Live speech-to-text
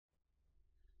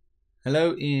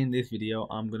Hello, in this video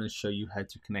I'm going to show you how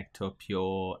to connect up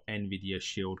your NVIDIA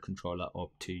Shield controller up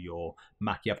to your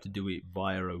Mac. You have to do it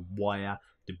via a wire.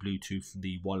 The Bluetooth,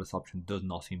 the wireless option does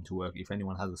not seem to work. If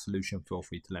anyone has a solution, feel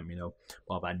free to let me know,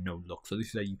 but I've had no luck. So this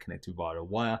is how you connect it via a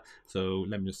wire. So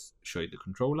let me just show you the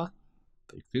controller.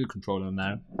 So you do the controller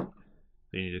now.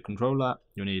 You need a controller,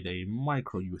 you need a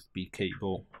micro USB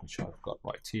cable, which I've got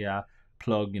right here.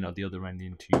 Plug the other end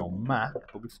into your Mac.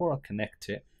 But before I connect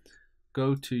it,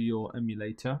 go to your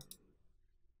emulator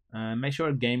and make sure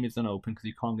a game isn't open, because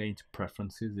you can't get into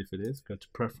preferences. If it is, go to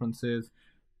preferences,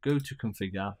 go to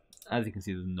configure. As you can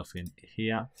see, there's nothing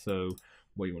here, so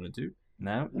what you want to do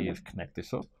now is connect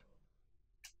this up.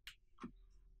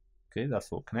 Okay, that's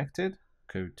all connected.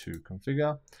 Go to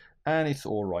configure and it's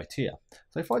all right here.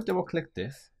 So if I double click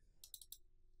this,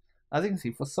 as you can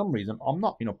see, for some reason I'm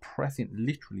not pressing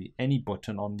literally any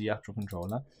button on the actual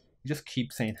controller. You just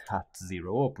keep saying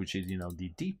 #0 up, which is the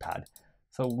D-pad.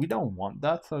 So we don't want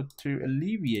that. So to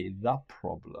alleviate that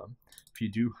problem, if you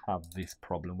do have this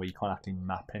problem where you can't actually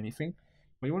map anything,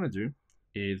 what you want to do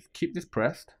is keep this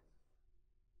pressed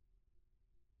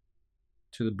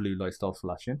to the blue light starts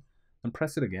flashing, and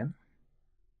press it again,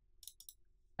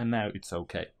 and now it's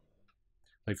okay.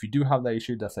 So if you do have that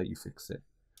issue, that's how you fix it.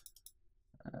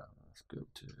 Let's go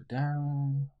to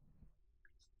down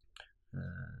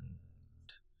and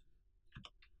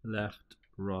left,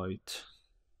 right.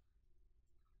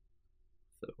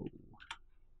 So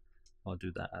I'll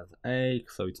do that as A,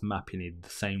 so it's mapping it the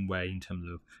same way in terms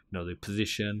of the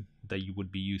position that you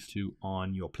would be used to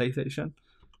on your PlayStation.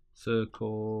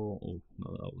 Circle, oh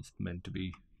no, that was meant to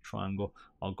be triangle.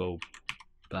 I'll go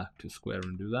back to square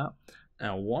and do that.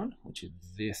 L1, which is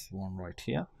this one right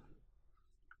here.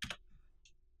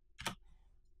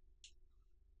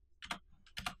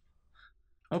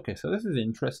 Okay, so this is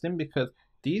interesting because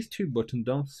these two buttons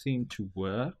don't seem to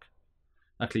work.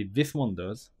 Actually, this one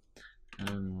does,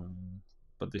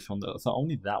 but this one does. So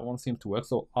only that one seems to work.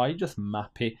 So I just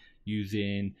map it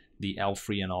using the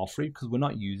L3 and R3 because we're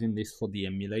not using this for the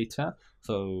emulator.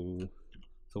 So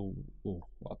oh,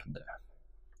 what happened there?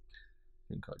 I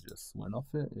think I just went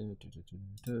off it.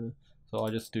 So I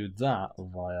just do that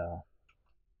via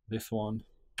this one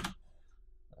and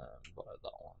via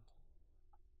that one.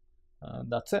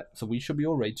 That's it. So we should be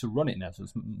all ready to run it now. So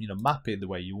it's, map it the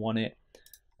way you want it.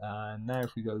 And now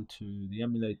if we go to the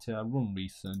emulator, run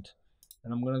recent,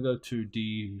 and I'm going to go to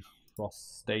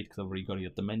defrost state because I've already got it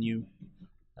at the menu.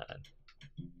 And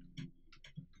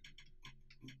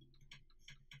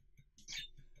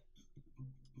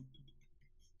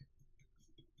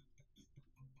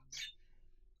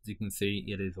as you can see,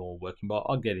 it is all working, but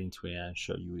I'll get into it and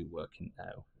show you it working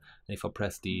now. And if I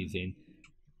press these in,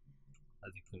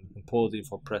 as you can pause it,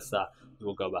 if I press that, it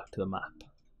will go back to the map.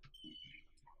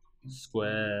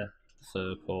 Square,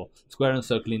 circle. Square and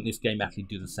circle in this game actually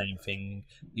do the same thing.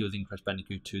 It was in Crash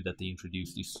Bandicoot 2 that they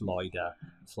introduced the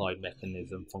slide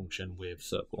mechanism function with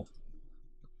circle.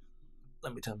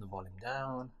 Let me turn the volume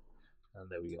down, and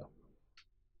there we go.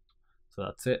 So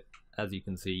that's it. As you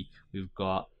can see, we've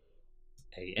got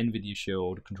a NVIDIA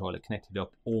Shield controller connected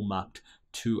up, all mapped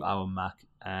to our Mac,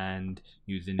 and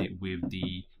using it with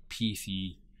the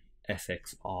PCSXR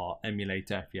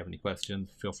emulator. If you have any questions,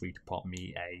 feel free to pop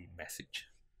me a message.